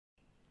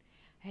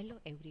Hello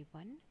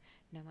everyone,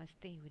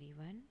 Namaste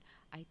everyone.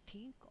 I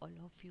think all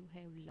of you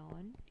have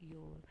learned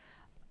your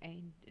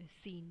and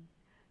seen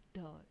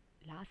the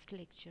last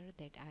lecture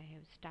that I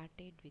have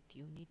started with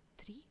Unit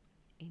 3.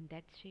 In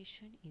that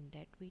session, in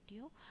that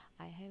video,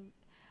 I have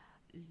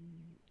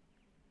mm,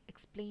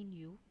 explained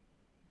you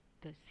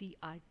the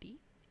CRT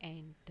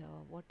and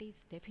what is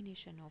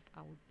definition of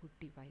output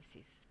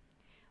devices.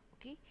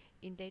 Okay,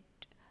 in that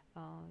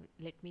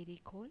let me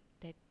recall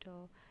that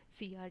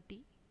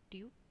CRT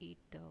tube is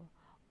the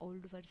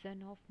old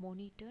version of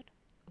monitor.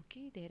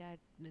 Okay, there are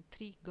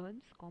three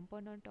guns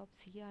component of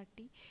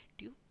CRT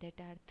tube, that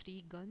are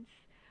three guns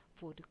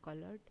for the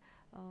colored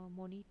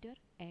monitor,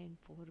 and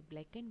for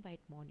black and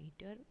white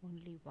monitor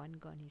only one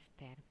gun is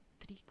there.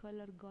 Three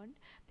color gun,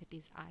 that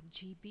is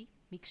RGB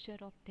mixture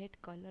of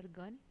that color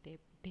gun.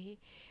 They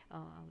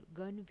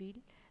gun will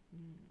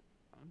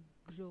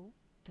glow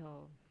the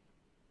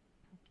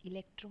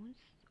electrons,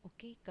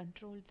 okay,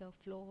 control the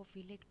flow of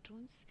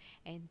electrons,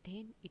 and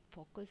then it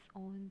focus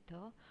on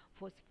the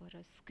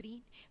phosphorus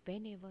screen.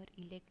 Whenever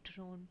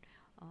electron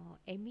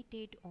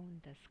emitted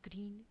on the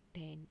screen,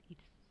 then it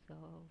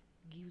uh,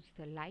 gives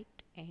the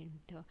light, and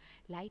the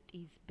light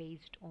is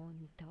based on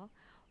the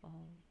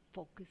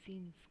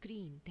focusing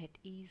screen, that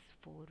is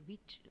for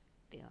which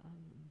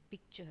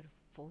picture,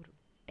 for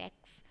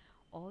text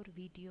or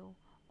video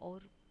or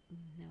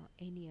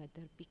any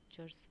other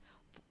pictures.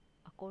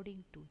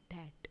 According to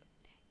that,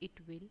 it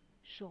will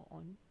show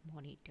on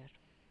monitor.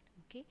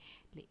 Okay,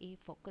 એટલે એ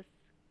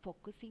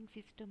focusing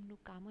સિસ્ટમનું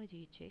કામ જ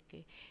એ છે કે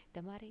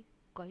તમારે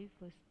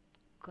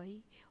કઈ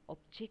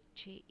object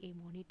છે એ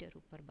monitor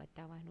ઉપર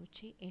બતાવવાનું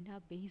છે, એના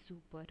બેઝ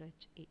ઉપર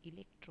જ એ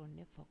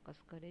ઇલેક્ટ્રોનને ફોકસ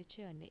કરે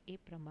છે, અને એ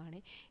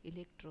પ્રમાણે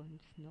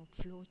ઇલેક્ટ્રોન્સનો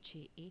ફ્લો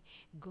છે એ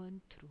ગન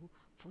થ્રુ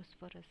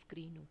ફોસ્ફરસ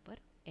સ્ક્રીન ઉપર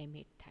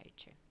એમિટ થાય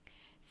છે.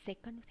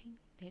 Second thing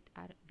that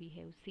we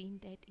have seen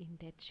that in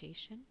that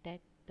session,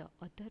 that the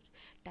other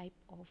type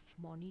of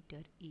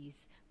monitor is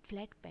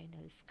flat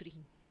panel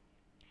screen.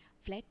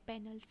 Flat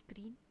panel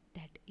screen,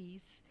 that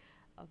is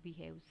we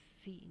have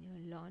seen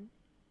learn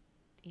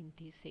in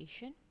this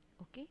session.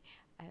 Okay,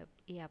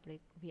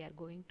 we are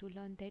going to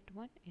learn that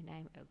one, and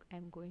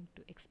I'm going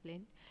to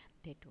explain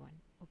that one.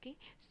 Okay,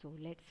 so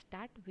let's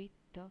start with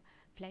the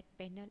flat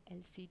panel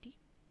LCD.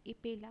 એ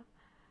પહેલા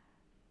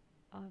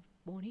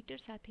monitor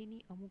સાથેની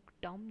અમુક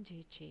term જે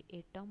છે એ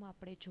term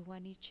આપણે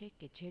જોવાની છે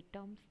કે જે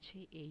ટર્મ્સ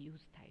છે એ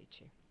યુઝ થાય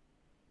છે.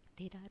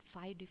 There are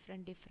 5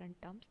 different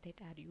terms that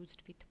are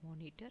used with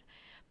monitor: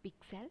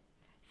 pixel,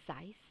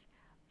 size,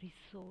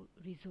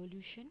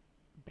 resolution,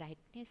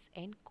 brightness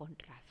and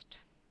contrast.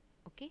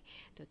 Okay,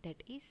 so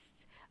that is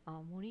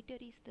monitor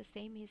is the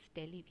same as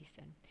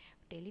television.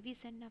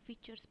 ટેલિવિઝનના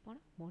features પણ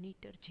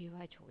મોનિટર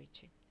જેવા જ હોય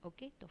છે.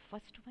 ઓકે, તો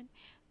first one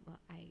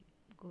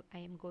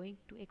I am going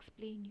to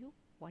explain you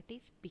what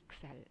is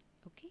pixel.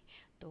 Okay,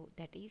 so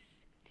that is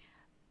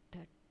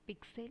the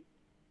pixel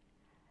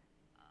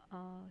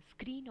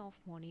screen of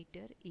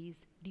monitor is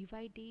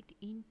divided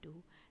into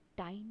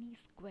tiny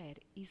square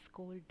is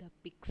called the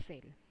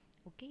pixel.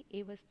 Okay,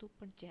 એ વસ્તુ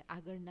પણ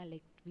આગળના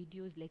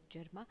videos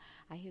લેક્ચરમાં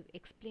I have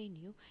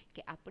explain you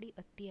કે આપણી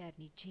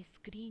અત્યારની જે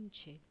screen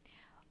છે,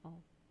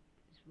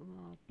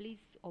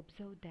 please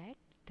observe that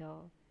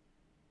the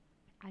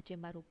આ જે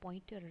મારું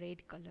પોઈન્ટર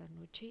રેડ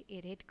કલરનું છે એ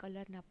રેડ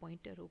કલરના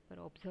પોઈન્ટર ઉપર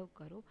ઓબ્ઝર્વ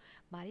કરો.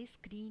 મારી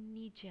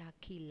સ્ક્રીનની જે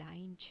આખી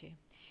લાઈન છે,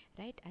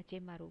 રાઈટ, આ જે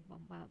મારું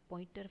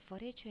પોઈન્ટર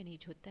ફરે છે ને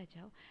જોતા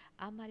જાઓ,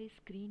 આ મારી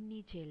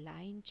સ્ક્રીનની જે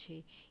લાઈન છે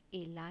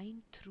એ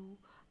લાઈન થ્રુ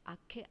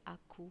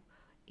આખું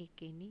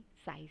એક એની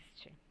સાઇઝ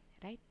છે,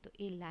 રાઈટ. તો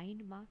એ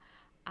લાઈનમાં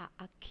આ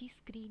આખી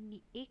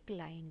સ્ક્રીનની એક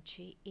લાઈન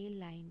છે, એ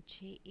લાઈન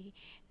છે એ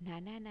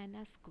નાના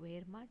નાના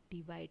સ્ક્વેરમાં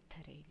ડિવાઈડ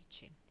થયેલી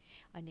છે,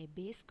 અને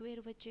બે સ્ક્વેર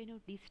વચ્ચેનો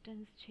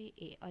ડિસ્ટન્સ છે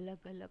એ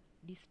અલગ અલગ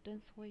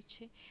ડિસ્ટન્સ હોય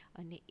છે,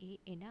 અને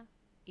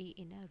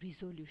એના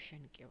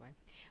રિઝોલ્યુશન કહેવાય.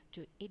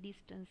 જો એ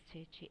ડિસ્ટન્સ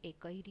છે એ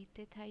કઈ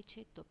રીતે થાય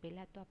છે, તો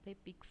પહેલાં તો આપણે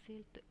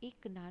પિક્સેલ, તો એક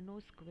નાનો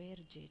સ્ક્વેર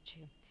જે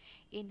છે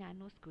એ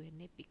નાનો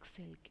સ્ક્વેરને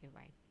પિક્સેલ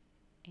કહેવાય.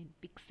 And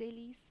pixel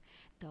is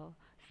the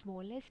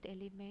smallest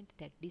element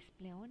that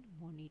display on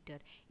monitor.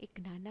 એક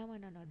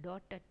નાનામાં નાનો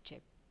ડોટ જ છે.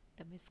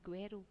 તમે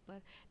સ્ક્વેર ઉપર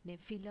ને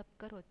ફિલઅપ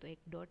કરો તો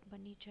એક ડોટ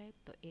બની જાય,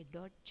 તો એ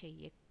ડોટ છે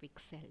એ એક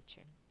પિક્સેલ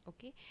છે.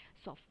 ઓકે,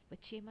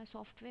 પછી એમાં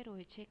સોફ્ટવેર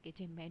હોય છે કે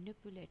જે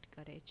મેનિપ્યુલેટ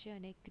કરે છે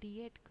અને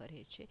ક્રિએટ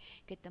કરે છે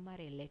કે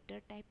તમારે લેટર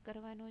ટાઈપ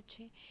કરવાનો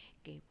છે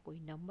કે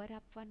કોઈ નંબર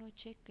આપવાનો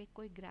છે કે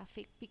કોઈ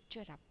ગ્રાફિક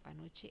પિક્ચર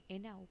આપવાનો છે,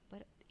 એના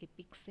ઉપર એ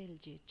પિક્સેલ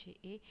જે છે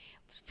એ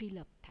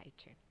ફિલઅપ થાય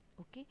છે.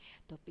 ઓકે,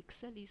 તો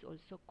પિક્સેલ ઇઝ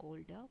ઓલ્સો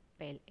કોલ્ડ અ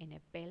પેલ, એને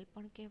પેલ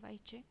પણ કહેવાય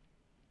છે.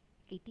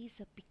 It is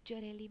a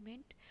picture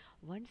element,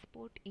 one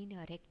spot in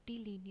a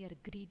rectilinear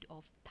grid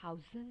of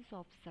thousands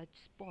of such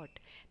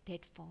spots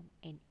that form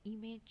an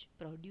image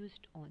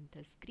produced on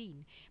the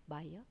screen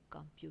by a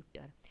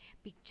computer.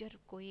 Picture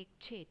કોઈ એક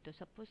છે, તો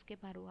સપોઝ કે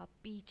મારું આ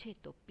પી છે,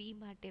 તો પી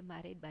માટે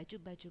મારે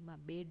બાજુમાં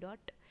બે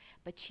ડોટ,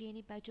 પછી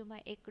એની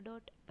બાજુમાં એક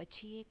ડોટ,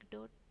 પછી એક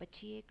ડોટ,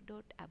 પછી એક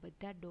ડોટ, આ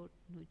બધા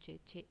ડોટનું જે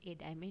છે એ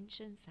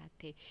ડાયમેન્શન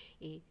સાથે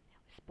એ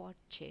સ્પોટ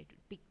છે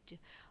પિક્ચર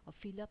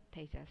ફિલઅપ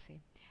થઈ જશે.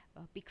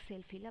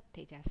 પિક્સેલ ફિલઅપ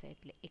થઈ જશે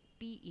એટલે એક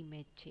પી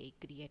ઇમેજ છે એ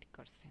ક્રિએટ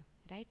કરશે,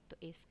 રાઈટ. તો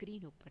એ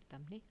સ્ક્રીન ઉપર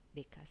તમને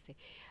દેખાશે.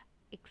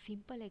 એક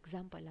સિમ્પલ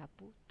એક્ઝામ્પલ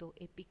આપું તો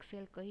એ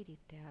પિક્સેલ કઈ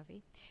રીતે આવે.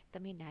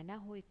 તમે નાના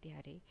હોય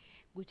ત્યારે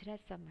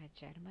ગુજરાત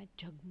સમાચારમાં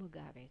ઝગમગ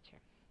આવે છે.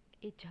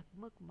 એ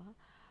ઝગમગમાં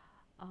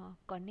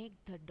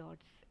કનેક્ટ ધ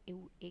ડોટ્સ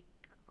એવું એક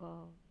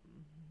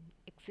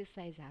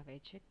એક્સરસાઇઝ આવે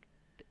છે.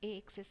 તો એ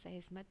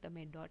એક્સરસાઇઝમાં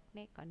તમે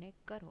ડોટને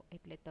કનેક્ટ કરો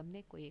એટલે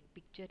તમને કોઈ એક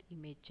પિક્ચર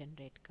ઇમેજ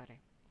જનરેટ કરે,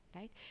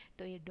 રાઈટ.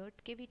 તો એ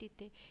ડોટ કેવી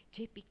રીતે,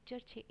 જે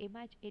પિક્ચર છે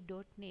એમાં જ એ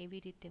ડોટને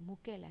એવી રીતે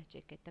મૂકેલા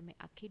છે કે તમે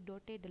આખી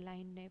ડોટેડ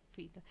લાઇનને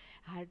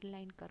હાર્ડ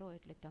લાઇન કરો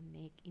એટલે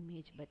તમને એક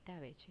ઇમેજ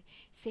બતાવે છે.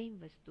 સેમ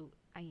વસ્તુ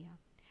અહીંયા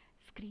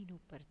સ્ક્રીન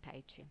ઉપર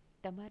થાય છે.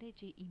 તમારે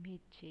જે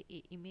ઇમેજ છે એ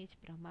ઇમેજ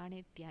પ્રમાણે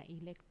ત્યાં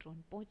ઇલેક્ટ્રોન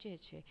પહોંચે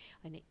છે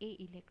અને એ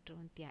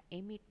ઇલેક્ટ્રોન ત્યાં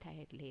એમિટ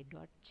થાય એટલે એ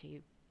ડોટ છે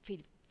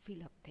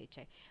ફિલઅપ થઈ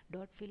જાય.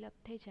 ડોટ ફિલઅપ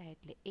થઈ જાય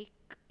એટલે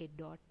એક એ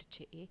ડોટ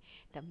છે એ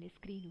તમને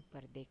સ્ક્રીન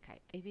ઉપર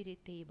દેખાય. એવી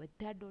રીતે એ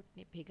બધા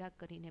ડોટને ભેગા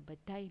કરીને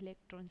બધા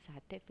ઇલેક્ટ્રોન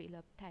સાથે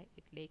ફિલઅપ થાય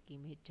એટલે એક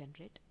ઇમેજ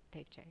જનરેટ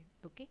થઈ જાય.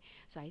 Okay,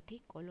 so I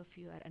think all of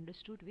you are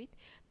understood with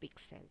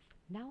pixels.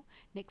 Now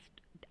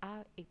next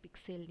આ એક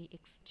પિક્સેલની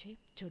એક છે.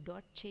 જો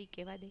ડોટ છે એ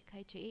કેવા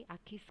દેખાય છે, એ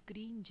આખી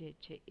સ્ક્રીન જે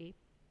છે એ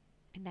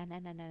નાના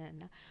નાના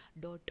નાના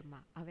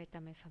ડોટમાં. હવે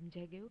તમે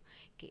સમજાઈ ગયું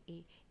કે એ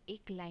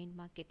એક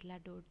લાઇનમાં કેટલા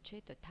ડોટ છે,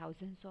 તો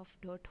થાઉઝન્ડ્સ ઓફ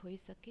ડોટ હોઈ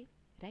શકે,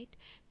 રાઈટ.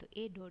 તો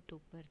એ ડોટ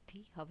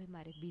ઉપરથી હવે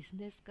મારે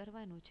બિઝનેસ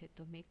કરવાનું છે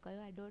તો મેં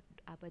કયા ડોટ,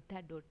 આ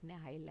બધા ડોટને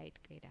હાઇલાઇટ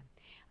કર્યા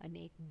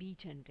અને એક બી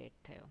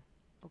જનરેટ થયો.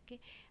 ઓકે,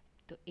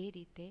 તો એ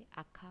રીતે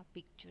આખા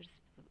પિક્ચર્સ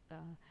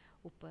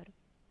ઉપર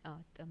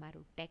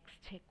તમારું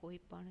ટેક્સ્ટ છે કોઈ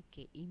પણ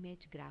કે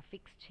ઇમેજ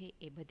ગ્રાફિક્સ છે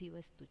એ બધી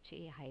વસ્તુ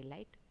છે એ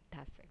હાઇલાઇટ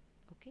થશે.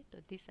 Okay, so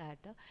these are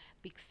the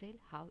pixel,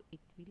 how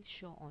it will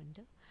show on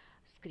the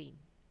screen.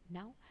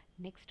 Now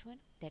next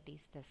one, that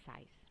is the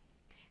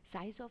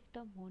size of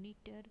the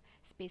monitor.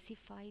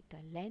 Specify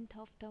the length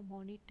of the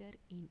monitor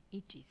in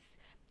inches.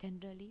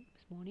 Generally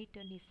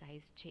મોનિટરની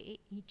size છે એ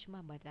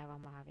ઇંચમાં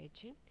બતાવવામાં આવે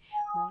છે.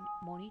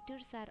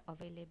 Monitors R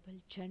available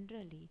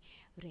generally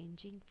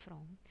ranging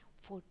from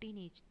 14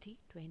 ઇંચથી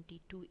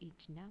 22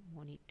 ઇંચના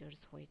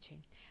monitors હોય છે.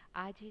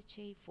 આ જે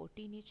છે એ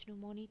 14 ઇંચનું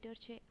મોનિટર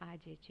છે, આ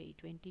જે છે એ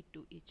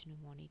 22 ઇંચનું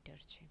મોનિટર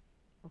છે.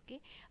 ઓકે,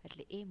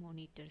 એટલે એ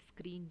મોનિટર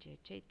સ્ક્રીન જે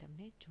છે એ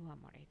તમને જોવા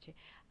મળે છે.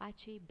 આ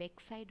છે back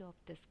side of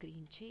the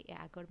screen છે, એ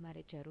આગળ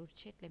મારે જરૂર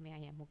છે એટલે મેં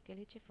અહીંયા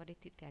મૂકેલી છે.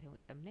 ફરીથી ત્યારે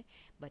હું તમને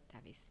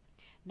બતાવીશ.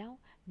 નાઉ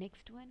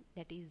next one,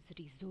 that is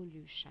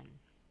resolution.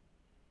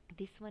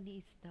 This one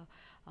is the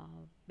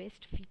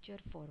best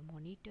feature for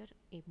monitor.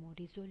 A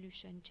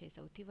resolution છે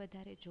સૌથી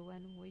વધારે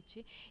જોવાનું હોય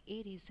છે. એ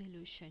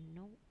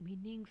રિઝોલ્યુશનનો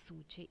મિનિંગ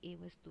શું છે એ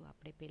વસ્તુ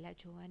આપણે પહેલાં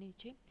જોવાની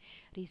છે.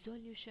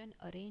 Resolution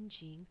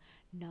arranging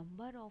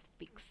number of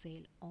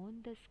pixel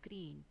on the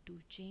screen to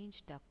change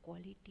the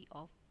quality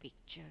of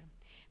picture.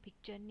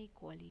 પિક્ચરની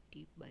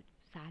quality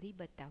સારી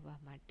બતાવવા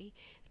માટે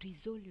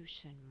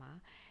રિઝોલ્યુશનમાં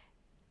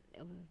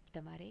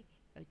તમારે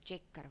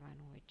ચેક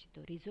કરવાનું હોય છે.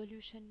 તો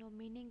રિઝોલ્યુશનનો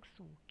મિનિંગ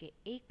શું, કે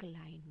એક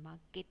લાઇનમાં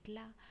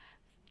કેટલા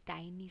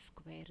ટાઇની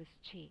સ્ક્વેર્સ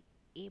છે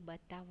એ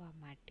બતાવવા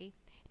માટે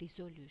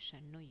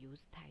રિઝોલ્યુશનનો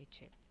યુઝ થાય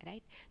છે,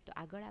 રાઈટ. તો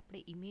આગળ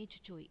આપણે ઇમેજ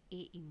જોઈ,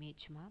 એ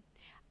ઇમેજમાં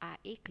આ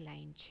એક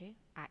લાઇન છે,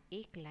 આ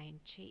એક લાઇન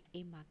છે,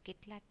 એમાં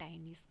કેટલા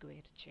ટાઇની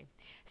સ્ક્વેર છે.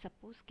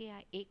 સપોઝ કે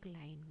આ એક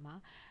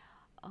લાઇનમાં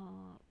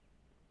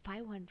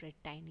 500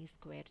 ટાઇની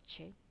સ્ક્વેર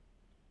છે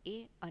એ,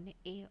 અને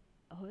એ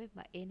હવે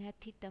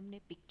એનાથી તમને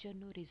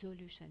પિક્ચરનું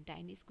રિઝોલ્યુશન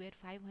ટાઇની સ્ક્વેર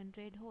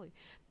 500 હોય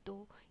તો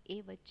એ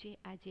વચ્ચે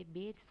આ જે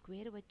બે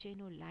સ્ક્વેર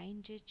વચ્ચેનું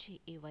લાઇન જે છે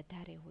એ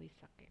વધારે હોઈ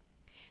શકે.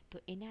 તો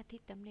એનાથી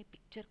તમને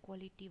પિક્ચર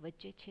ક્વોલિટી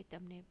વચ્ચે છે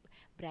તમને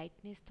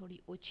બ્રાઇટનેસ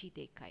થોડી ઓછી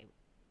દેખાય,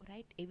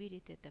 રાઈટ. એવી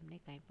રીતે તમને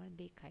કાંઈ પણ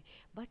દેખાય.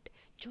 બટ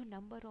જો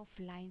નંબર ઓફ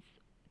લાઇન્સ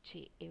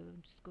છે એ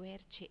સ્ક્વેર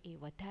છે એ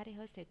વધારે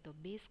હશે તો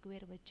બે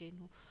સ્ક્વેર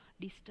વચ્ચેનું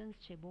ડિસ્ટન્સ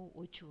છે બહુ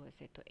ઓછું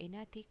હશે, તો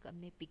એનાથી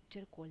તમને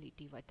પિક્ચર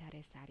ક્વોલિટી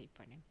વધારે સારી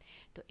બને.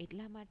 તો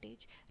એટલા માટે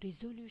જ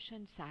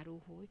રિઝોલ્યુશન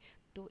સારું હોય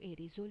તો એ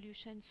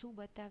રિઝોલ્યુશન શું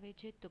બતાવે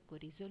છે, તો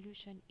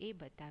રિઝોલ્યુશન એ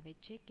બતાવે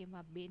છે કે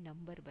એમાં બે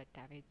નંબર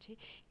બતાવે છે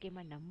કે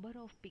એમાં નંબર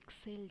ઓફ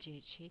પિક્સેલ જે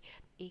છે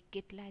એ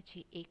કેટલા છે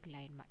એક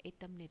લાઇનમાં, એ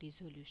તમને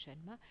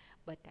રિઝોલ્યુશનમાં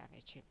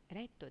બતાવે છે,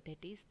 રાઈટ. તો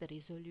that is the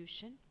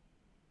resolution.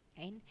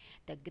 and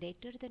the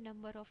greater the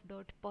number of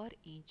dot per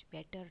inch,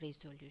 better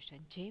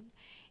resolution. જેમ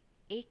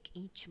એક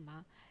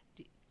ઇંચમાં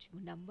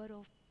નંબર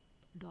ઓફ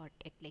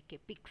ડોટ એટલે કે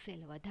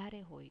પિક્સેલ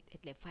વધારે હોય,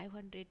 એટલે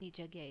 500ની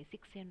જગ્યાએ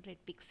 600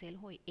 પિક્સેલ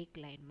હોય એક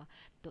લાઇનમાં,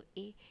 તો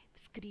એ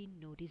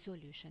સ્ક્રીનનું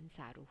રિઝોલ્યુશન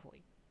સારું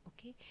હોય.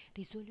 Okay,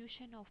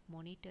 resolution of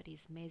monitor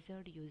is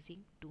measured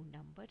using 2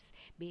 numbers.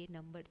 બે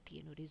નંબરથી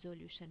એનું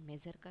રિઝોલ્યુશન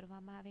મેઝર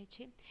કરવામાં આવે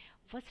છે.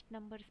 First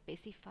number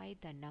specify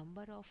the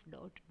number of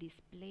dot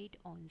ડિસ્પ્લેડ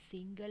on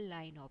single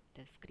line of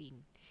the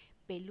screen.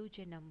 પહેલું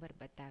જે નંબર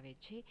બતાવે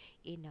છે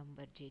એ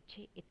નંબર જે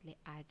છે, એટલે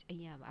આ જ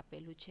અહીંયા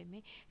આપેલું છે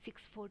મેં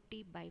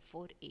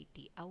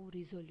 640/480 આવું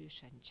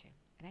રિઝોલ્યુશન છે,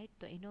 રાઈટ.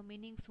 તો એનો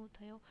મિનિંગ શું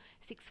થયો,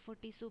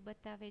 640 શું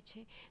બતાવે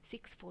છે,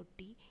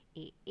 640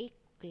 એ એક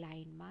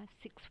લાઇનમાં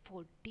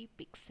 640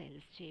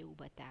 પિક્સેલ્સ છે એવું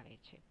બતાવે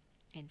છે,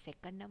 એન્ડ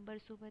સેકન્ડ નંબર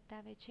શું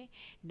બતાવે છે?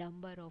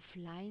 Number of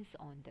lines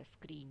on the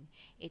screen,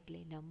 એટલે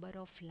નંબર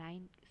ઓફ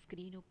લાઇન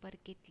સ્ક્રીન ઉપર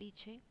કેટલી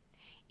છે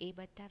એ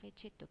બતાવે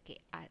છે. તો કે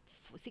આ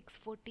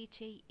 640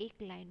 છે,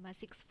 એક લાઇનમાં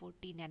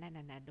 640 નાના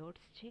નાના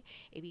ડોટ્સ છે,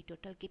 એવી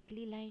ટોટલ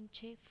કેટલી લાઇન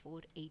છે?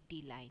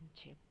 480 લાઇન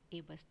છે. એ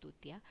વસ્તુ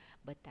ત્યાં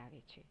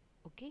બતાવે છે.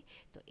 ઓકે,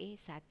 તો એ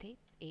સાથે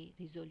એ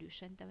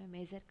રિઝોલ્યુશન તમે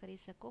મેઝર કરી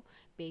શકો.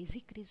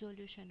 Basic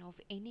resolution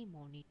of any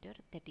monitor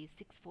that is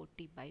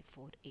 640 by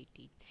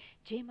 480.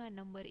 જેમાં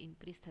નંબર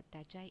ઇન્ક્રીઝ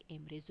થતા જાય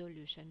એમ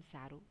રિઝોલ્યુશન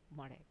સારું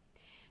મળે.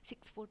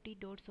 640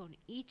 dots on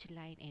inch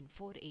line and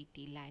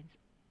 480 lines,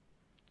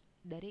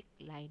 દરેક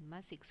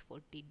લાઇનમાં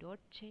 640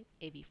 ડોટ છે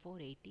એવી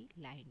 480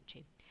 લાઇન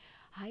છે.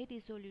 High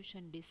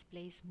resolution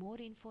ડિસ્પ્લેઝ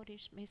more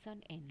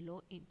information and law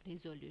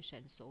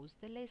resolution shows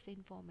the less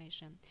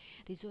information.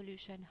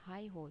 Resolution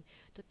high હોય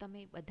તો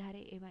તમે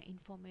વધારે એમાં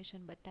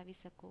ઇન્ફોર્મેશન બતાવી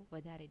શકો,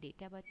 વધારે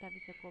ડેટા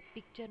બતાવી શકો,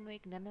 પિક્ચરનો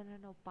એક નાનો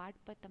નાનો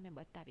પાર્ટ પણ તમે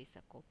બતાવી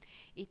શકો.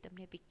 એ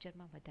તમને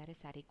પિક્ચરમાં વધારે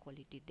સારી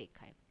ક્વોલિટી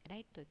દેખાય,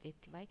 રાઈટ? તો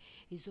તેથી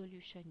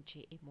રિઝોલ્યુશન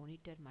છે એ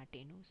મોનિટર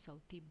માટેનું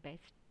સૌથી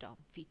બેસ્ટ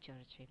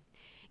ફીચર છે.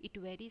 It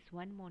varies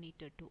one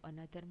monitor to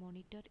another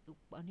monitor,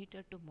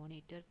 monitor two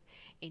monitor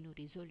એનું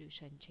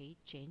રિઝોલ્યુશન છે એ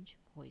ચેન્જ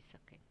હોઈ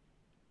શકે.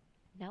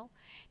 નાઉ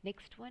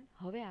નેક્સ્ટ વન,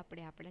 હવે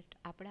આપણે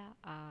આપણા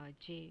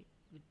જે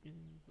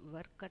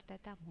વર્ક કરતા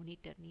હતા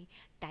મોનિટરની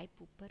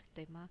ટાઈપ ઉપર,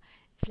 તેમાં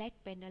ફ્લેટ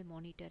પેનલ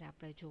મોનિટર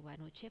આપણે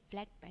જોવાનું છે,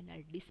 ફ્લેટ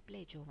પેનલ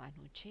ડિસ્પ્લે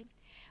જોવાનું છે.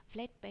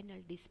 Flat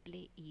panel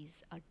display is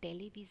a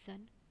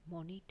television,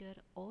 monitor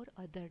or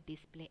other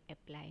display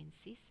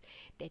appliances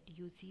that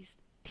uses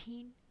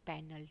thin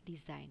panel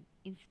design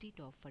instead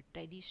of a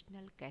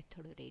traditional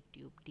cathode ray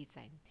tube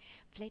design.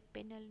 Flat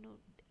પેનલનું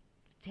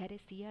જ્યારે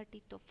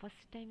CRT, તો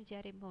first time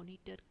જ્યારે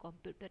monitor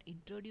computer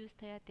introduce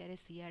થયા ત્યારે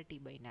CRT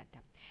બન્યા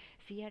હતા.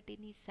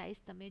 સીઆરટીની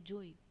size તમે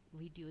જોઈ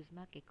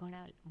વિડીયોઝમાં કે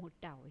ઘણા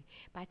મોટા હોય,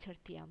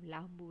 પાછળથી આમ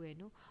લાંબુ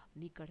એનું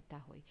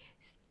નીકળતા હોય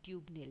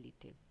ટ્યુબને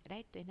લીધે,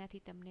 રાઈટ? તો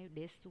એનાથી તમને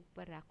ડેસ્ક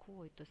ઉપર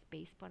રાખવું હોય તો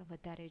સ્પેસ પણ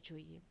વધારે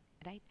જોઈએ,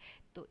 રાઈટ?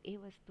 તો એ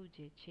વસ્તુ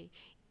જે છે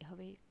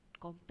હવે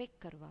કોમ્પેક્ટ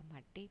કરવા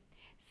માટે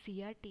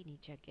સીઆરટીની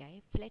જગ્યાએ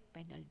ફ્લેટ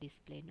પેનલ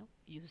ડિસ્પ્લેનો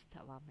યુઝ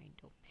થવા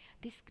માંડ્યો.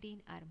 The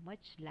screen R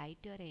much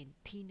lighter and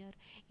thinner.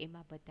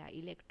 એમાં બધા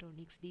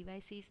ઇલેક્ટ્રોનિક્સ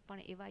ડિવાઇસીસ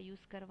પણ એવા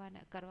યુઝ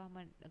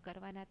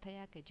કરવાના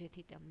થયા કે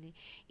જેથી તમને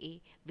એ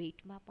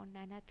વેઇટમાં પણ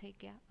નાના થઈ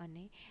ગયા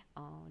અને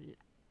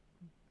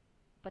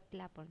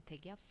પતલા પણ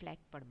થઈ ગયા,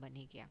 ફ્લેટ પણ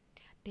બની ગયા.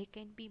 They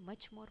can be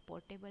much more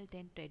portable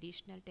then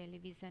traditional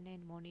television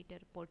and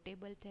monitor.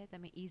 Portable થયા,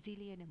 તમે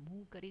ઇઝીલી એને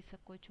મૂવ કરી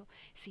શકો છો.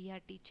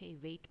 સીઆરટી છે એ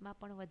વેઇટમાં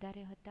પણ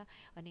વધારે હતા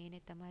અને એને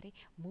તમારે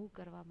મૂવ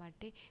કરવા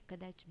માટે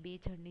કદાચ 2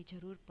 જણની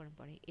જરૂર પણ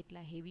પડે,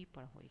 એટલા હેવી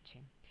પણ હોય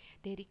છે.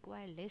 તે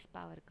રિક્વાયર લેસ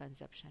પાવર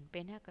કન્ઝપ્શન.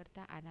 પેના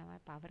કરતાં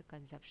આનામાં પાવર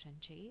કન્ઝપ્શન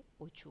છે એ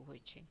ઓછું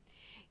હોય છે.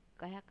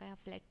 કયા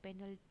કયા ફ્લેટ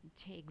પેનલ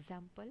છે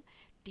example?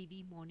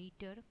 TV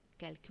monitor,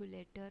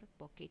 calculator,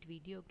 pocket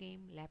video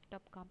game,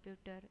 laptop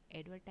computer,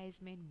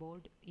 advertisement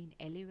board in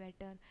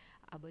elevator,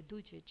 આ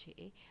બધું જે છે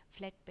એ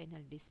ફ્લેટ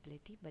પેનલ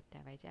ડિસ્પ્લેથી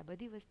બતાવાય છે. આ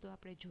બધી વસ્તુ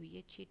આપણે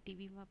જોઈએ છીએ,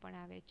 ટીવીમાં પણ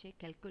આવે છે,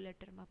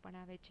 કેલ્ક્યુલેટરમાં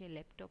પણ આવે છે,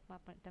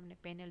 લેપટોપમાં પણ તમને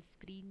પેનલ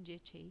સ્ક્રીન જે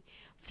છે એ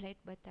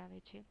ફ્લેટ બતાવે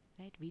છે,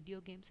 રાઈટ?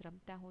 વિડીયો ગેમ્સ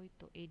રમતા હોય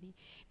તો એની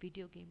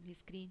વિડીયો ગેમની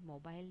સ્ક્રીન,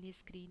 મોબાઈલની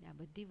સ્ક્રીન, આ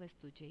બધી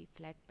વસ્તુ છે એ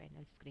ફ્લેટ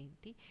પેનલ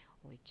સ્ક્રીનથી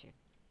હોય છે.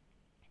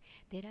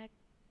 There are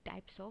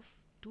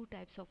two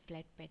types of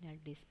flat panel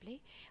display.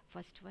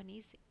 First one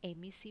is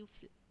emissive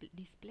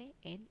display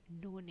and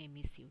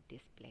non-emissive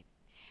display.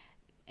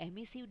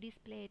 Emissive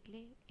display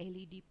એટલે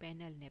LED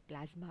પેનલ ને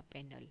plasma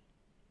panel,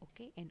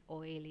 okay, and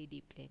OLED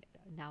panel.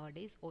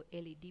 નાઉઅડેઝ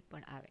OLED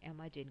પણ આવે,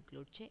 એમાં જ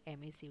ઇન્ક્લુડ છે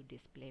એમિસિવ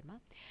ડિસ્પ્લેમાં.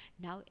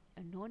 નાવ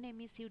non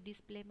એમિસિવ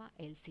ડિસ્પ્લેમાં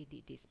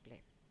LCD display.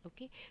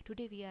 Okay,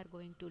 today we are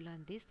going to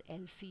learn this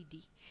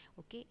LCD.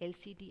 Okay,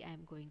 LCD I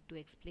am going to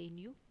explain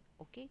you.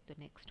 Okay, the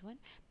next one,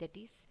 that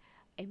is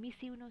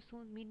એમિસિવનો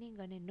શું meaning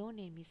અને non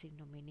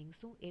એમિસિવનો meaning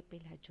શું એ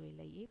પહેલાં જોઈ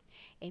લઈએ.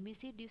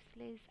 એમિસિવ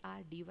ડિસ્પ્લેઝ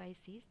R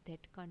devices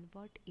that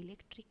convert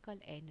electrical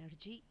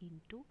energy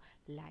into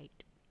light.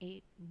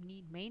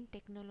 Any main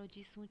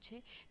technology શું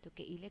છે? તો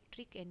કે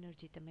ઇલેક્ટ્રિક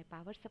એનર્જી, તમે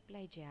પાવર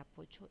સપ્લાય જે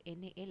આપો છો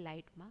એને એ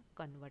લાઇટમાં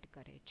કન્વર્ટ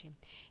કરે છે.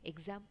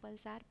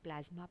 Examples R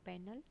plasma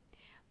panel,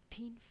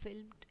 thin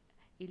ફિલ્મ્ડ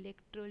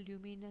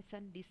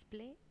ઇલેક્ટ્રોલ્યુમિનેશન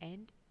display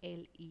and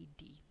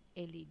LED.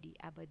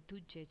 આ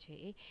બધું જ જે છે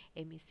એ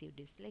એમિસિવ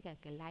ડિસ્પ્લે,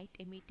 કારણ કે લાઇટ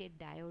એમિટેડ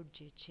ડાયોડ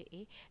જે છે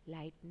એ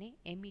લાઇટને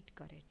એમિટ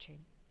કરે છે.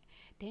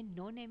 Then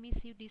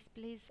non-emissive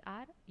displays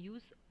are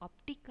use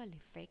optical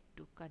effect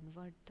to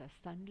convert the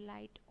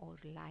sunlight or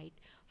light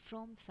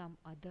from some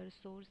other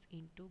source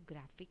into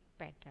graphic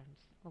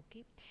patterns.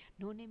 Okay,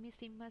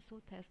 non-emissive માં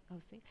શું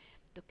હશે?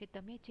 તો કે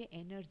તમે જે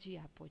એનર્જી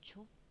આપો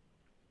છો,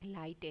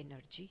 લાઇટ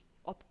એનર્જી,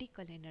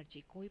 ઓપ્ટિકલ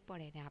એનર્જી કોઈ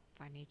પણ એને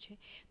આપવાની છે,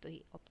 તો એ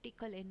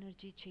ઓપ્ટિકલ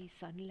એનર્જી છે એ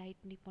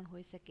સનલાઇટની પણ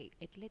હોઈ શકે.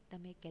 એટલે જ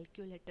તમે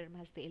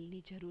કેલ્ક્યુલેટરમાં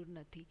સેલની જરૂર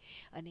નથી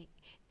અને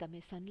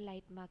તમે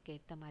સનલાઇટમાં કે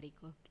તમારી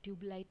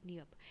ટ્યુબલાઇટની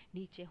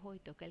નીચે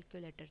હોય તો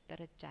કેલ્ક્યુલેટર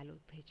તરત ચાલુ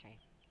થઈ જાય.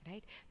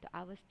 રાઈટ. તો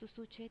આ વસ્તુ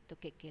શું છે તો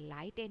કે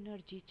લાઇટ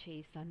એનર્જી છે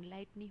એ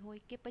સનલાઇટની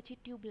હોય કે પછી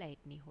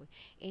ટ્યુબલાઇટની હોય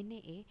એને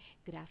એ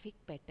ગ્રાફિક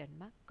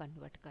પેટર્નમાં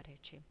કન્વર્ટ કરે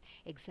છે.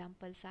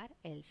 Examples R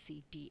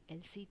LCD.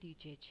 એલસીડી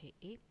જે છે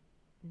એ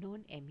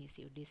નોન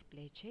એમિસિવ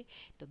ડિસ્પ્લે છે.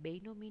 તો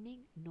બેનો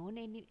મિનિંગ નોન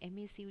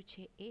એમિસિવ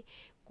છે એ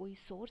કોઈ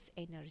સોર્સ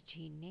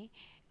એનર્જીને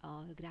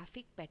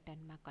ગ્રાફિક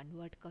પેટર્નમાં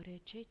કન્વર્ટ કરે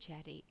છે,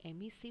 જ્યારે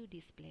એમિસિવ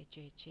ડિસ્પ્લે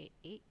જે છે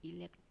એ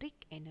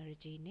ઇલેક્ટ્રિક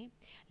એનર્જીને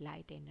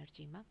લાઇટ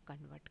એનર્જીમાં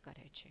કન્વર્ટ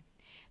કરે છે.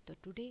 So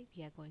today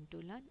we are going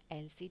to learn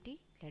LCD.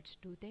 Let's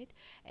do that.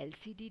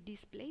 LCD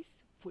displays,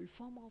 full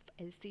form of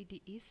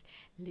LCD is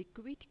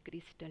liquid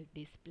crystal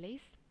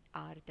displays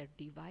are the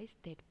device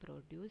that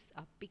produce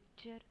a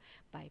picture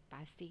by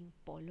passing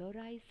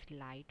polarized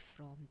light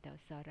from the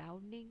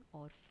surrounding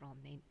or from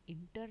an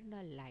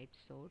internal light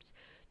source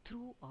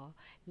through a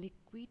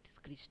liquid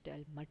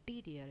crystal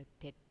material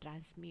that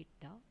transmit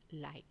the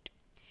light.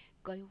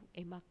 કયું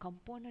એમાં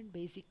component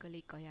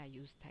basically કયા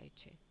use થાય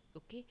છે?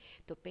 Okay,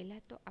 તો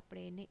પહેલાં તો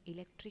આપણે એને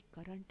ઇલેક્ટ્રિક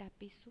કરંટ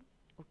આપીશું.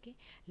 ઓકે,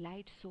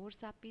 લાઇટ સોર્સ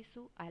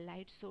આપીશું. આ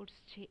લાઇટ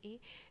સોર્સ છે એ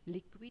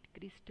લિક્વિડ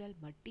ક્રિસ્ટલ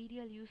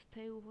મટીરિયલ યુઝ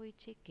થયું હોય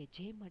છે કે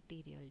જે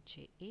મટીરિયલ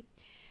છે એ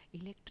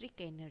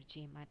ઇલેક્ટ્રિક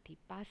એનર્જી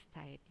એમાંથી પાસ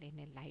થાય એટલે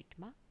એને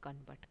લાઇટમાં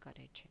કન્વર્ટ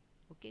કરે છે.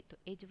 ઓકે, તો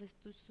એ જ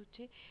વસ્તુ શું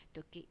છે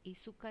તો કે એ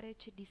શું કરે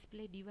છે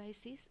ડિસ્પ્લે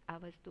ડિવાઇસીસ, આ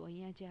વસ્તુ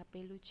અહીંયા જે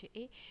આપેલું છે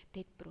એ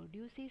that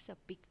પ્રોડ્યુસીસ a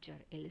picture.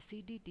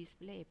 LCD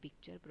display A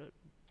picture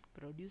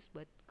produce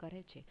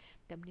કરે છે,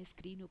 તમને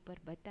સ્ક્રીન ઉપર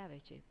બતાવે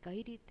છે.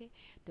 કઈ રીતે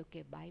તો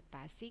કે by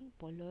passing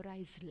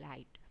polarise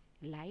light.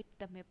 Light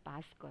તમે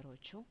પાસ કરો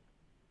છો,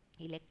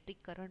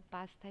 ઇલેક્ટ્રિક કરંટ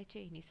પાસ થાય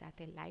છે, એની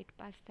સાથે લાઇટ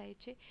પાસ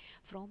થાય છે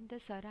ફ્રોમ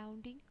ધ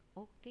સરાઉન્ડિંગ.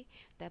 ઓકે,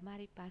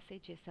 તમારી પાસે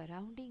જે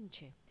સરાઉન્ડિંગ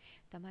છે,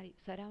 તમારી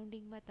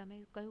સરાઉન્ડિંગમાં તમે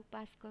કયું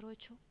પાસ કરો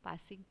છો?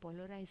 પાસિંગ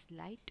પોલરાઇઝ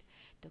લાઇટ,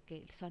 તો કે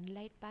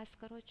સનલાઇટ પાસ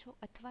કરો છો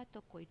અથવા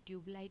તો કોઈ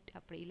ટ્યુબલાઇટ,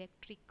 આપણે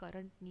ઇલેક્ટ્રિક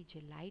કરંટની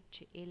જે લાઇટ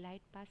છે એ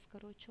લાઇટ પાસ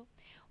કરો છો.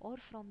 ઓર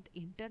from the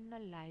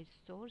internal light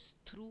source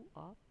through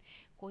અ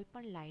કોઈ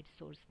પણ લાઇટ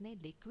સોર્સને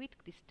લિક્વિડ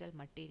ક્રિસ્ટલ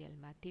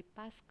મટીરિયલમાંથી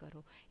પાસ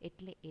કરો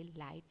એટલે એ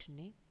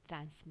લાઇટને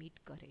ટ્રાન્સમિટ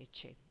કરે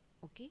છે.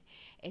 Okay,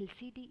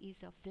 LCD is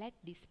a flat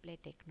display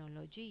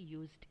technology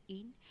used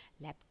in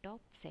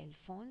laptop, cell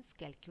phones,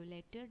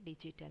 calculator,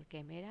 digital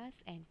cameras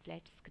and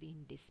flat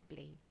screen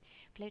display.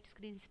 Flat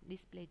screen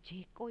display જે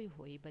કોઈ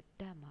હોય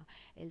બધામાં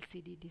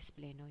એલસીડી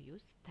ડિસ્પ્લેનો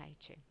યુઝ થાય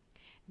છે.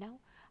 નાઉ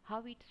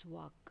how it's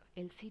work.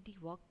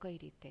 LCD work કઈ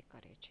રીતે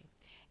કરે છે?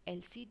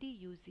 LCD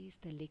uses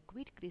the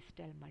liquid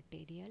crystal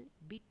material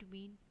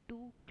between two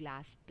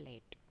glass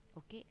plate.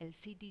 Okay,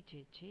 LCD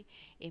જે છે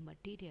એ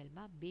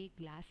મટીરિયલમાં બે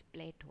ગ્લાસ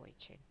પ્લેટ હોય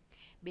છે.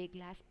 બે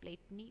ગ્લાસ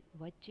પ્લેટની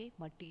વચ્ચે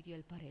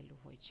મટીરિયલ ભરેલું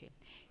હોય છે.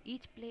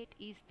 Inch plate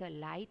is the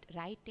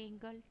right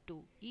angle to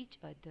each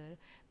other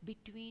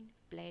between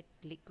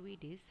plate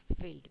liquid is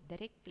field.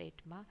 દરેક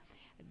પ્લેટમાં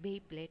બે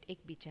પ્લેટ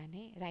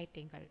એકબીજાને રાઇટ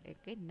એંગલ એટલે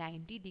કે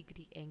 90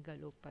 ડિગ્રી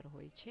એંગલ ઉપર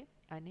હોય છે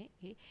અને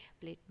એ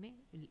પ્લેટમાં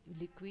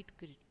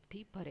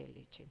લિક્વિડથી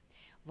ભરેલી છે.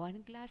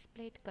 One glass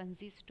plate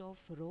consist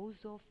of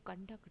rose of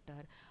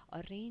conductor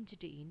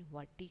arranged in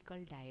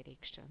vertical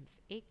directions.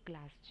 એક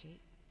ગ્લાસ છે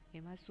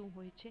એમાં શું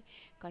હોય છે?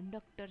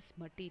 કંડક્ટર્સ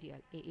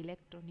મટીરિયલ એ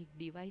ઇલેક્ટ્રોનિક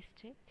ડિવાઇસ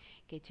છે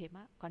કે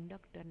જેમાં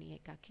કંડક્ટરની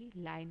એક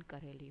આખી લાઇન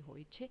કરેલી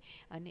હોય છે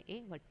અને એ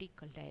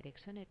વર્ટિકલ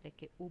ડાયરેક્શન એટલે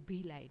કે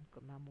ઊભી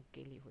લાઇનમાં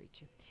મૂકેલી હોય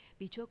છે.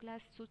 બીજો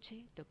ગ્લાસ શું છે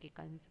તો કે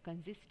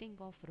કન્સિસ્ટિંગ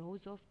of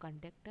rose of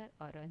conductor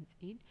arrange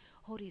in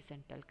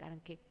horizontal.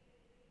 કારણ કે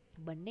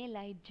બંને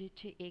લાઇટ જે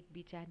છે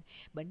એકબીજા,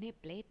 બંને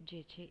પ્લેટ જે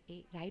છે એ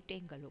રાઇટ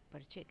એંગલ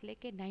ઉપર છે એટલે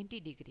કે 90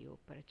 ડિગ્રી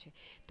ઉપર છે.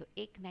 તો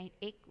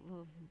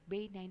બે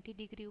 90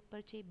 ડિગ્રી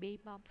ઉપર છે,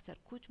 બેમાં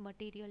સરખું જ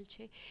મટીરિયલ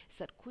છે,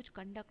 સરખું જ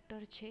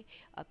કંડક્ટર છે,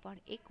 પણ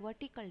એક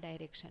વર્ટિકલ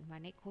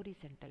ડાયરેક્શનમાં ને એક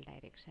હોરિઝન્ટલ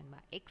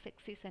ડાયરેક્શનમાં. એક્સ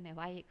એક્સિસ અને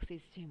વાય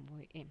એક્સિસ જેમ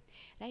હોય એમ,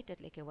 રાઈટ.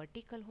 એટલે કે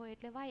વર્ટિકલ હોય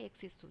એટલે વાય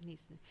એક્સિસની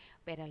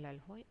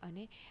પેરેલલ હોય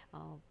અને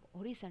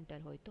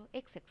હોરિઝન્ટલ હોય તો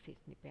એક્સ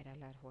એક્સિસની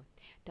પેરેલલ હોય.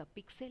 The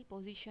pixel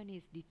position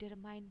is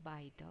determined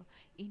by the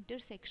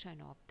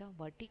intersection of the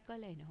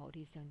vertical and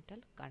horizontal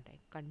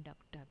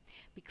conductor.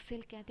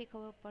 Pixel ક્યાંથી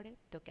ખબર પડે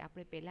તો કે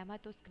આપણે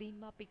પહેલામાં તો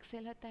સ્ક્રીનમાં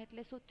પિક્સેલ હતા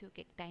એટલે શું થયું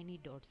કે ટાઇની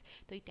ડોટ્સ.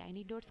 તો એ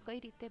ટાઇની ડોટ્સ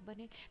કઈ રીતે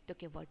બને તો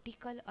કે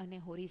વર્ટિકલ અને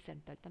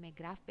હોરિઝન્ટલ. તમે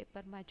ગ્રાફ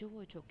પેપરમાં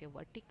જુઓ છો કે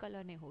વર્ટિકલ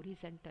અને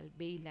હોરિઝન્ટલ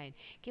બે લાઇન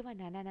કેવા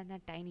નાના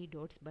નાના ટાઇની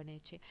ડોટ્સ બને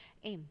છે.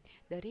 એમ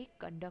દરેક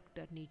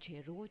કંડક્ટરની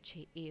જે રો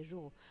છે એ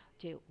રો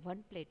જે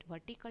વન પ્લેટ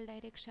વર્ટિકલ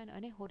ડાયરેક્શન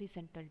અને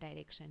હોરિઝન્ટલ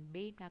ડાયરેક્શન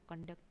બેના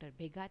કંડક્ટર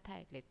ભેગા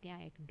થાય એટલે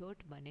ત્યાં એક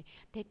ડોટ બને,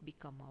 that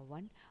become a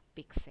one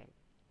pixel.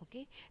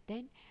 Okay,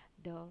 then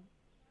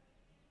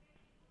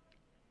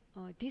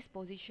this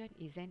position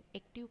is an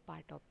active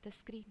part of the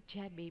screen.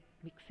 જ્યાં બે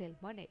પિક્સેલ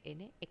બને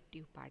એને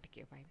એક્ટિવ પાર્ટ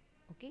કહેવાય.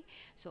 ઓકે,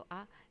 સો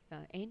આ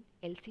and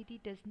LCD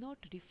does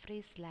not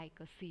refresh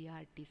like a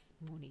CRT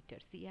monitor.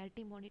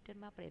 CRT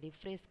મોનિટરમાં આપણે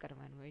refresh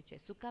કરવાનું હોય છે.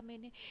 શું કામ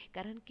એને?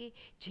 કારણ કે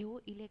જેવો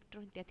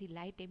ઇલેક્ટ્રોન ત્યાંથી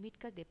લાઇટ એમિટ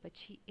કરી દે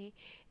પછી એ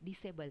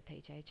ડિસેબલ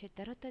થઈ જાય છે,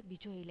 તરત જ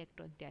બીજો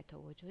ઇલેક્ટ્રોન ત્યાં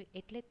થવો જોઈએ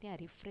એટલે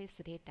ત્યાં રિફ્રેશ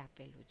રેટ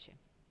આપેલું છે.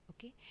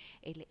 ઓકે,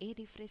 એટલે એ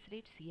રિફ્રેશ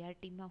રેટ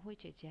સીઆરટીમાં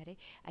હોય છે, જ્યારે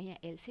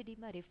અહીંયા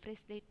એલસીડીમાં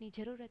રિફ્રેશ રેટની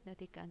જરૂરત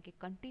નથી, કારણ કે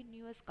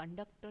કન્ટિન્યુઅસ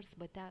કંડક્ટર્સ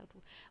બધા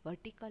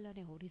વર્ટિકલ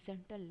અને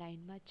હોરિઝોન્ટલ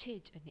લાઇનમાં છે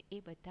જ, અને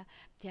એ બધા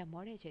જ્યાં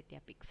મળે છે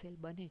ત્યાં પિક્સેલ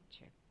બને જ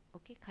છે.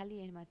 ઓકે,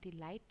 ખાલી એમાંથી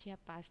લાઇટ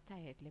જ્યાં પાસ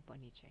થાય એટલે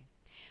બની જાય.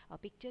 A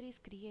picture is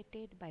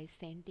created by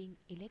sending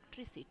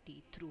electricity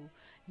through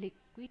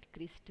liquid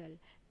crystal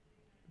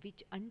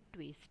which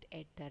untwist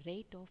at the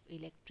rate of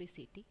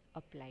electricity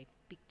applied.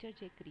 Picture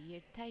જે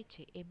ક્રિએટ થાય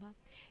છે એમાં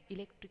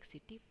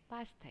ઇલેક્ટ્રિસિટી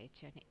પાસ થાય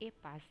છે, અને એ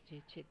પાસ જે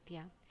છે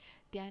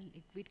ત્યાં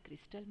લિક્વિડ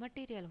ક્રિસ્ટલ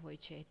મટીરિયલ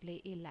હોય છે, એટલે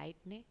એ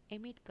લાઇટને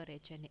એમિટ કરે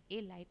છે, અને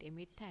એ લાઇટ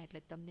એમિટ થાય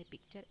એટલે તમને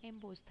પિક્ચર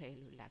એમ્બોઝ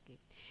થયેલું લાગે.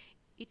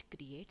 ઇટ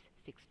ક્રિએટ્સ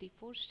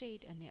 64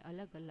 શેડ, અને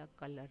અલગ અલગ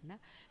કલરના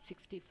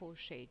 64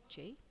 શેડ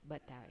છે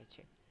બતાવે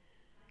છે.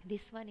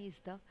 This one is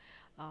the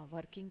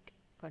working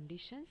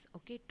conditions.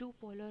 Okay, two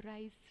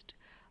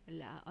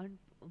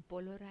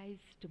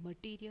unpolarized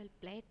material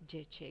plate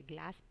જે છે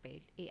ગ્લાસ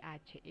પ્લેટ, એ આ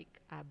છે, એક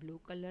આ બ્લુ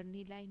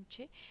કલરની લાઈન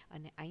છે,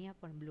 અને અહીંયા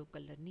પણ બ્લુ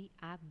કલરની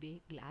આ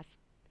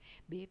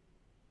બે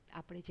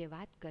આપણે જે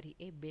વાત કરી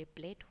એ બે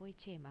પ્લેટ હોય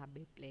છે, એમાં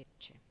બે પ્લેટ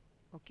છે.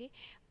 ઓકે,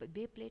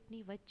 બે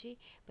પ્લેટની વચ્ચે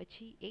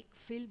પછી એક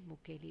ફિલ્મ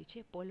મૂકેલી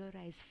છે,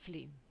 પોલરાઇઝ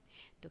ફિલ્મ.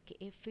 તો કે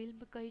એ ફિલ્મ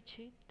કઈ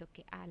છે, તો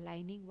કે આ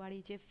લાઇનિંગ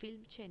વાળી જે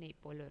ફિલ્મ છે ને એ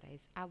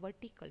પોલરાઇઝ, આ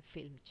વર્ટિકલ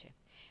ફિલ્મ છે.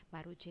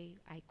 મારું જે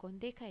આઇકોન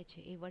દેખાય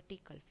છે એ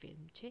વર્ટિકલ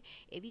ફિલ્મ છે.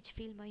 એવી જ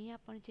ફિલ્મ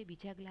અહીંયા પણ છે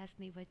બીજા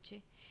ગ્લાસની વચ્ચે,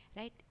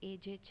 રાઈટ, એ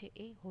જે છે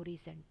એ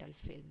હોરિઝોન્ટલ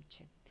ફિલ્મ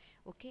છે.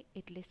 ઓકે,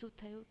 એટલે શું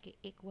થયું કે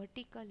એક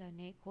વર્ટિકલ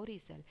અને એક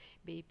હોરિઝોન્ટલ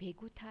બે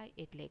ભેગું થાય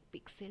એટલે એક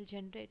પિક્સેલ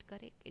જનરેટ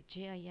કરે, કે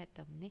જે અહીંયા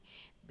તમને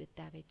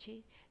બતાવે છે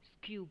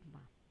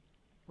ક્યુબમાં.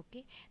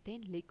 Okay,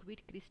 than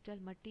liquid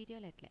crystal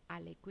material, એટલે આ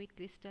લિક્વિડ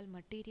ક્રિસ્ટલ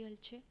મટીરિયલ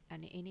છે,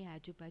 અને એની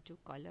આજુબાજુ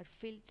કલર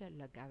ફિલ્ટર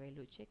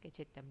લગાવેલું છે કે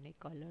જે તમને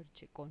કલર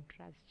છે,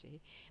 કોન્ટ્રાસ્ટ છે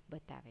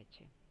બતાવે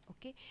છે.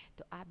 ઓકે,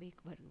 તો આ બે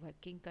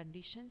વર્કિંગ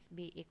કન્ડિશન્સ,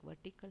 બે એક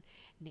વર્ટિકલ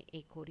ને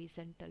એક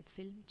હોરિઝોન્ટલ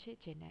ફિલ્મ છે,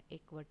 જેના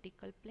એક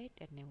વર્ટિકલ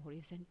પ્લેટ અને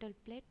હોરિઝોન્ટલ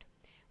પ્લેટ,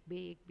 બે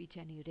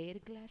એકબીજાની રેર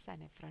ગ્લાસ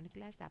અને ફ્રન્ટ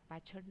ગ્લાસ, આ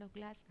પાછળનો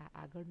ગ્લાસ, આ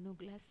આગળનો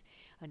ગ્લાસ,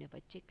 અને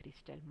વચ્ચે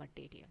ક્રિસ્ટલ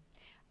મટીરિયલ.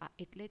 આ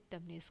એટલે જ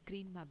તમને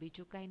સ્ક્રીનમાં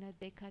બીજું કાંઈ નથી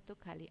દેખાતું,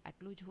 ખાલી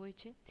આટલું જ હોય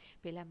છે.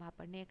 પહેલાંમાં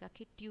આપણને એક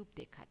આખી ટ્યુબ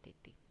દેખાતી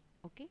હતી.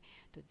 ઓકે,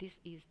 તો this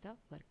is the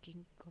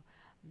working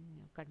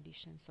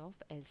conditions of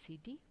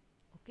LCD.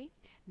 Okay,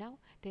 now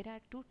there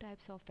are two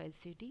types of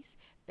LCDs: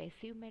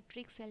 passive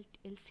matrix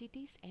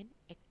LCDs and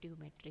active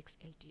matrix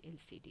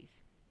LCDs.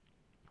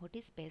 What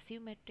is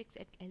passive matrix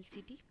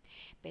LCD?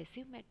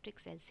 Passive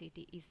matrix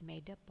LCD is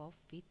made up of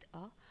with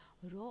a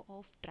row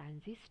of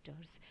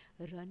transistors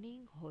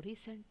running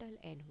horizontal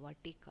and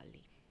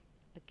vertically.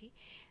 Okay,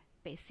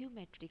 passive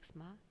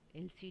મેટ્રિક્સમાં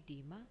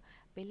એલસીડીમાં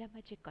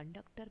પહેલાંમાં જે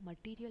conductor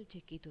material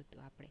જે કીધું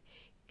હતું આપણે,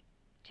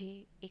 જે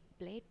એક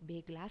plate, બે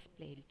glass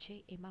plate છે,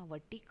 એમાં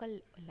વર્ટિકલ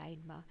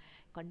લાઇનમાં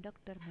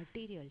કંડક્ટર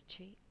મટીરિયલ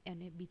છે,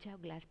 અને બીજા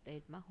ગ્લાસ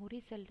પ્લેટમાં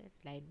હોરિઝોન્ટલ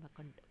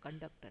લાઇનમાં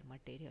કંડક્ટર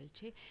મટીરિયલ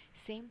છે.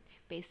 સેમ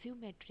પેસિવ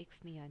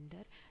મેટ્રિક્સની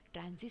અંદર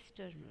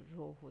ટ્રાન્ઝિસ્ટર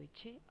રો હોય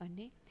છે,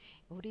 અને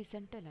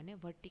હોરિઝોન્ટલ અને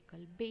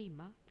વર્ટિકલ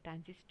બેયમાં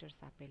ટ્રાન્ઝિસ્ટર્સ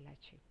આપેલા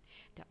છે.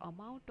 The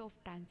amount of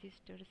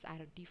transistors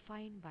are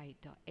defined by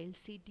the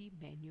LCD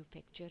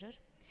manufacturer.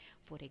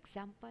 For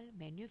example,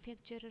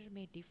 manufacturer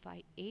may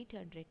define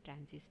 800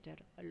 transistor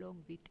along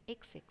with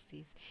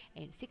x-axis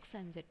and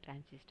 600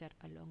 transistor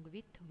along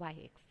with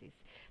y-axis.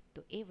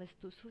 તો એ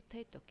વસ્તુ શું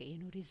થઈ, તો કે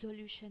એનું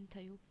રિઝોલ્યુશન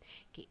થયું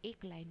કે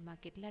એક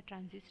લાઇનમાં કેટલા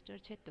ટ્રાન્ઝિસ્ટર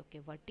છે, તો કે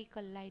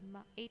વર્ટિકલ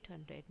લાઇનમાં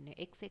 800 ને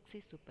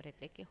x-axis ઉપર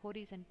એટલે કે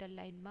હોરિઝોન્ટલ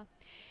લાઇનમાં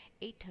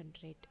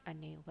 800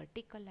 અને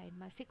વર્ટિકલ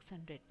લાઇનમાં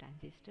 600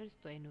 ટ્રાન્ઝિસ્ટર્સ.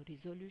 તો એનું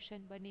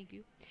રિઝોલ્યુશન બની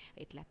ગયું,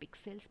 એટલા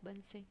પિક્સેલ્સ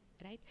બનશે,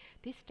 right.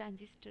 This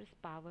transistors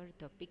power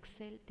the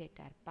pixel that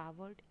are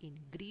powered in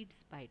grids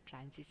by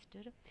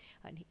transistor,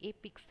 અને એ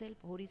પિક્સેલ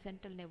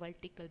હોરિઝોન્ટલ ને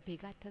વર્ટિકલ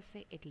ભેગા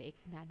થશે એટલે એક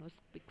નાનો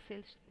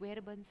પિક્સેલ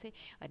સ્ક્વેર બનશે,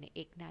 અને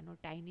એક નાનો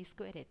ટાઇની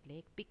સ્ક્વેર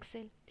એટલે એક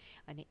પિક્સેલ.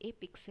 અને એ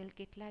પિક્સેલ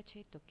કેટલા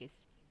છે, તો કે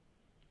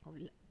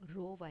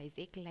રો વાઇઝ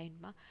એક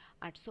લાઇનમાં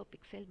 800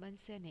 પિક્સેલ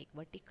બનશે, અને એક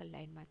વર્ટિકલ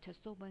લાઇનમાં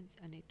 600 બનશે,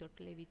 અને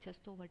ટોટલ એવી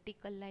 600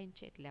 વર્ટિકલ લાઇન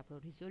છે, એટલે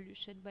આપણું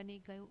રિઝોલ્યુશન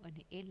બની ગયું.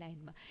 અને એ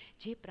લાઇનમાં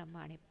જે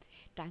પ્રમાણે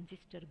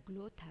ટ્રાન્ઝિસ્ટર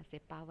ગ્લો થશે,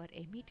 પાવર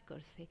એમિટ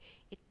કરશે,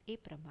 એ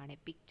પ્રમાણે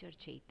પિક્ચર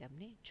છે એ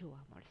તમને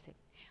જોવા મળશે.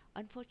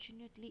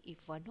 Unfortunately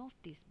if one of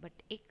this, but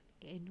એક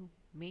એનું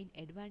મેઇન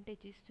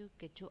એડવાન્ટેજીસ શું,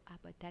 કે જો આ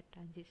બધા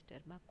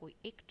ટ્રાન્ઝિસ્ટરમાં કોઈ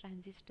એક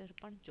ટ્રાન્ઝિસ્ટર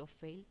પણ જો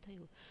ફેલ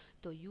થયું,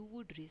 તો you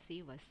would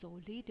receive a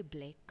solid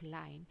black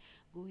line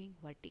going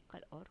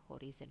vertical or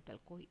horizontal.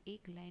 કોઈ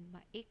એક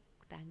લાઇનમાં એક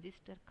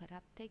ટ્રાન્ઝિસ્ટર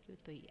ખરાબ થઈ ગયું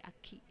તો એ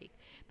આખી એક,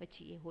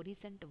 પછી એ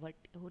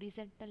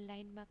હોરિઝોન્ટલ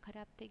લાઇનમાં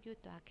ખરાબ થઈ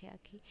ગયું તો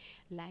આખી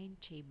લાઇન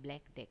છે એ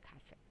બ્લેક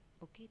દેખાશે.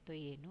 ઓકે, તો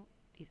એનો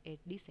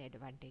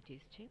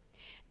ડિસએડવાન્ટેજીસ છે.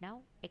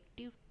 નાઉ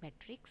એક્ટિવ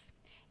મેટ્રિક્સ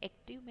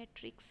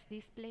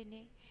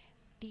ડિસ્પ્લેને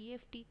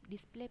ટીએફટી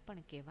ડિસ્પ્લે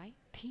પણ કહેવાય,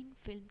 thin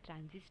film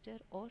transistor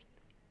or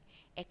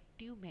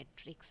active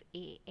matrix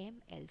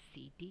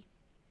AMLCD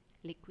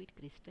liquid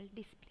crystal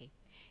display.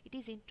 It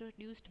is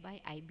introduced by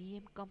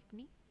IBM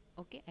company.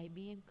 Okay,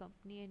 IBM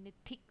company and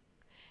think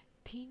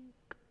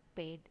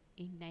pad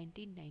in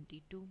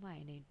 1992માં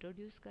એને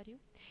ઇન્ટ્રોડ્યુસ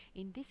કર્યું.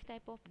 In this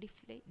type of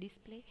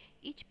display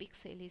each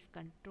pixel is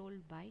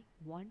controlled by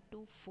 1 to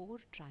 4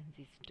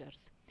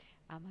 transistors.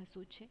 આમાં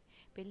શું છે,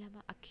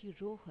 પહેલાંમાં આખી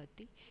row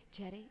હતી,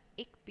 જ્યારે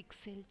એક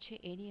pixel છે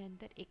એની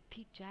અંદર 1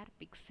 થી 4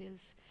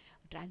 પિક્સેલ્સ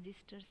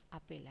ટ્રાન્ઝિસ્ટર્સ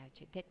આપેલા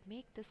છે. That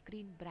make the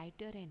screen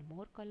brighter and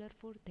more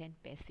colourful than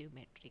passive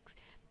matrix.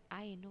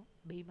 આ એનો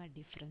બેમાં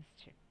ડિફરન્સ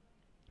છે.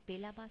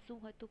 પહેલાંમાં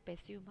શું હતું,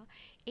 પેસિવમાં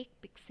એક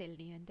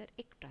પિક્સેલની અંદર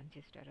એક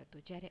ટ્રાન્ઝિસ્ટર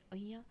હતું, જ્યારે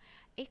અહીંયા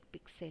એક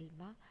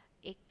પિક્સેલમાં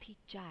 1 થી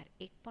 4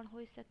 એક પણ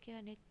હોઈ શકે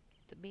અને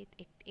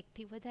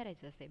એકથી વધારે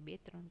જ હશે, 2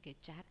 3 કે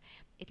 4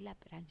 એટલા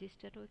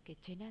ટ્રાન્ઝિસ્ટર હોય કે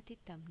જેનાથી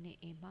તમને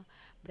એમાં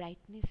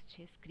બ્રાઇટનેસ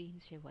છે, સ્ક્રીન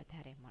છે,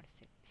 વધારે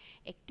મળશે.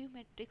 Active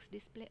matrix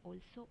display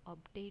also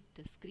update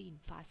the screen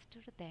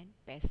faster then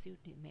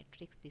passive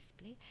matrix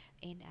display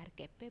and R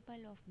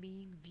capable of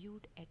being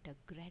વ્યુડ at a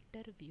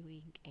greater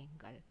viewing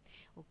angle.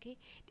 Okay,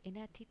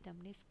 એનાથી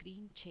તમને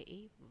સ્ક્રીન છે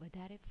એ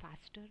વધારે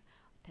ફાસ્ટર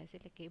થશે,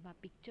 એટલે કે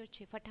એમાં પિક્ચર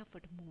છે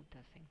ફટાફટ મૂવ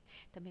થશે.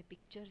 તમે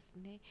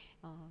પિક્ચર્સને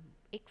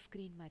એક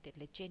સ્ક્રીનમાં,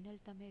 એટલે ચેનલ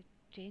તમે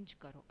ચેન્જ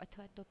કરો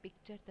અથવા તો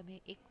પિક્ચર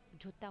તમે એક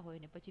જોતા હોય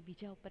ને પછી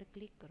બીજા ઉપર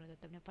ક્લિક કરો તો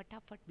તમને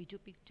ફટાફટ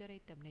બીજું પિક્ચર એ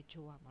તમને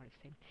જોવા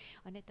મળશે.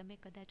 અને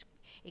તમે કદાચ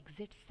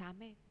એક્ઝેક્ટ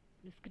સામે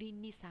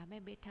સ્ક્રીનની સામે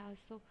બેઠા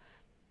હશો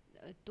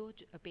તો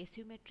જ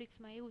પેસિવ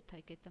મેટ્રિક્સમાં એવું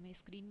થાય કે તમે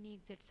સ્ક્રીનની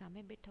એક્ઝેક્ટ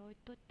સામે બેઠા હોય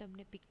તો જ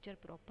તમને પિક્ચર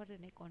પ્રોપર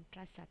અને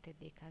કોન્ટ્રાસ્ટ સાથે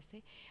દેખાશે.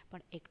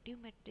 પણ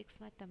એક્ટિવ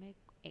મેટ્રિક્સમાં તમે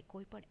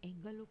કોઈ પણ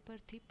એંગલ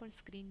ઉપરથી પણ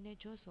સ્ક્રીનને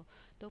જોશો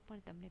તો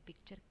પણ તમને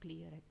પિક્ચર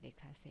ક્લિયર જ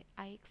દેખાશે.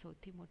 આ એક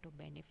સૌથી મોટો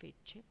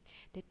બેનિફિટ છે.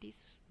 That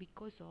is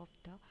because of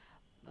the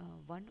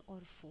 1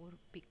 or 4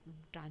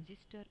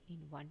 transistor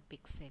in 1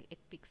 pixel.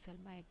 એક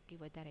પિક્સલમાં એકથી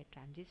વધારે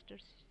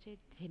ટ્રાન્ઝિસ્ટર્સ છે,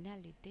 જેના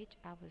લીધે જ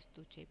આ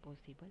વસ્તુ છે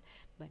પોસિબલ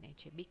બને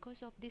છે.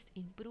 Because of this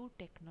improve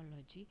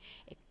technology,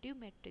 active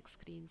matrix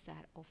screens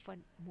R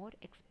often more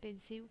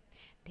expensive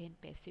than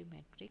passive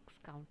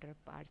matrix counter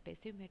part.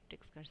 Passive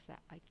matrix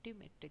કરતાં એક્ટિવ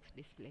મેટ્રિક્સ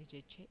ડિસ્પ્લે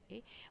જે છે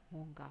એ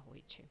મોંઘા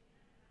હોય છે.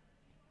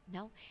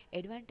 નાઉ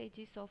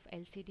advantages of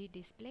LCD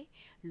display: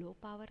 low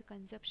power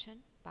consumption.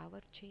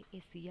 Power છે એ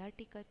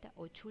CRT કરતાં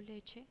ઓછું લે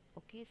છે.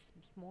 ઓકે,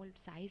 સ્મોલ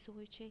સાઇઝ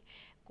હોય છે,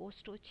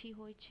 કોસ્ટ ઓછી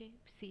હોય છે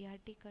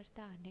સીઆરટી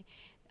કરતાં, અને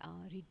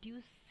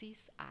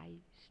રિડ્યુસીસ આઈ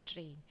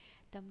સ્ટ્રેન.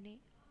 તમને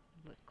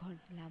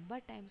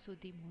લાંબા ટાઈમ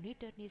સુધી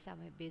મોનિટરની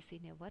સામે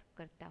બેસીને વર્ક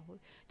કરતા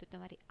હોય તો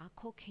તમારી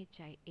આંખો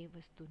ખેંચાય એ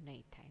વસ્તુ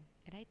નહીં થાય,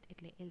 રાઈટ.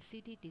 એટલે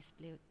એલસીડી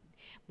ડિસ્પ્લે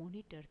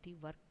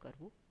મોનિટરથી વર્ક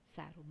કરવું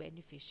સારું,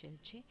 બેનિફિશિયલ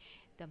છે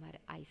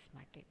તમારા આઈસ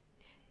માટે.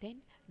 Than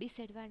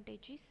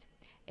disadvantages: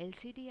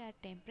 LCD R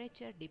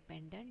temperature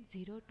dependent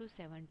 0 to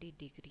 70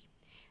 degree,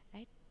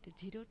 right.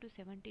 0 to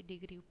 70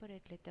 degree ઉપર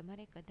એટલે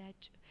તમારે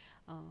કદાચ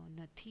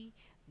નથી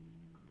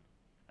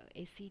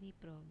એસીની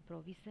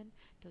પ્રોવિઝન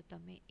તો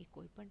તમે એ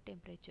કોઈ પણ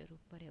ટેમ્પરેચર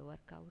ઉપર એ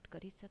વર્કઆઉટ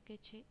કરી શકે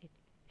છે.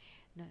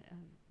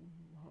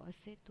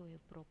 હશે તો એ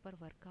પ્રોપર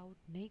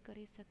વર્કઆઉટ નહીં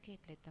કરી શકે,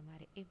 એટલે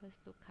તમારે એ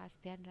વસ્તુ ખાસ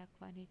ધ્યાન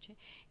રાખવાની છે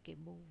કે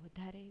બહુ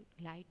વધારે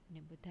લાઇટ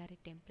ને વધારે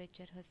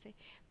ટેમ્પરેચર હશે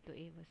તો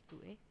એ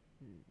વસ્તુ એ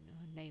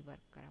નહીં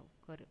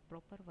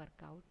પ્રોપર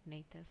વર્કઆઉટ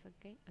નહીં થઈ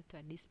શકે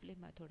અથવા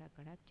ડિસ્પ્લેમાં થોડા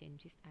ઘણા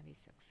ચેન્જીસ આવી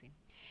શકશે.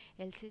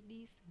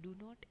 એલસીડીઝ do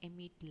not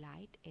emit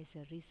light, as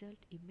a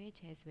result image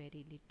has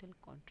very little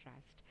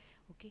contrast.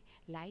 Okay,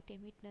 light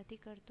emit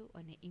નથી કરતું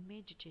અને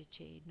ઇમેજ જે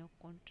છે એનો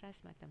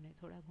કોન્ટ્રાસ્ટમાં તમને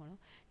થોડા ઘણો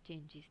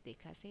ચેન્જીસ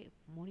દેખાશે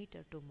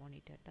મોનિટર ટુ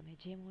મોનિટર. તમે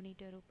જે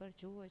મોનિટર ઉપર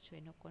જુઓ છો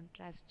એનો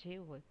કોન્ટ્રાસ્ટ જે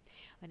હોય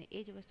અને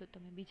એ જ વસ્તુ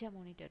તમે બીજા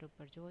મોનિટર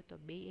ઉપર જુઓ તો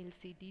બે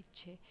એલસીડી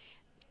છે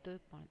તો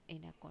પણ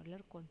એના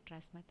કલર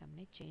કોન્ટ્રાસ્ટમાં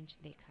તમને ચેન્જ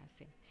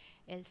દેખાશે.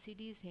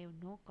 એલસીડીઝ હેવ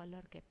નો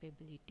કલર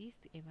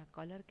કેપેબિલિટીઝ. એમાં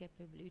કલર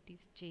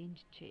કેપેબિલિટીઝ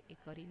ચેન્જ છે એ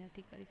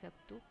નથી કરી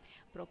શકતું,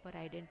 પ્રોપર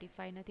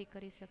આઈડેન્ટિફાઈ નથી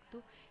કરી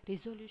શકતું.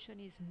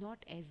 Resolution is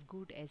not as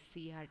good as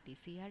CRT.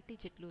 CRT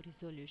જેટલું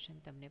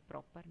રિઝોલ્યુશન તમને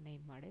પ્રોપર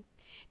નહીં મળે,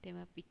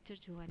 તેમાં પિક્ચર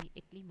જોવાની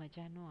એટલી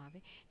મજા ન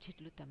આવે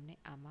જેટલું તમને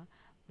આમાં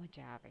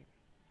મજા આવે.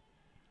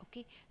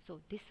 Okay, so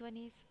this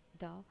one is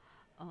the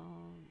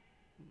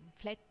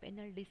flat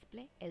panel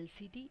display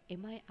LCD.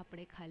 એમાંય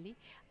આપણે ખાલી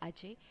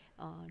આજે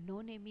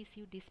નોન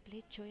એમિસિવ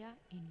ડિસ્પ્લે જોયા.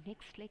 In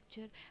next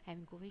lecture I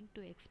am going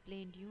to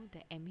explain you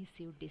the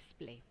એમિસિવ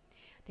display,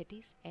 that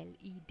is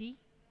LED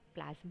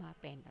plasma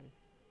panel.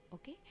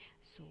 Okay,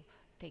 so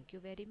thank you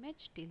very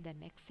much till the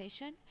next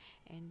session,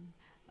 and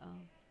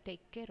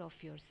take care of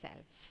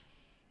yourself.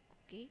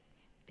 Okay,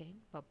 then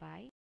bye bye.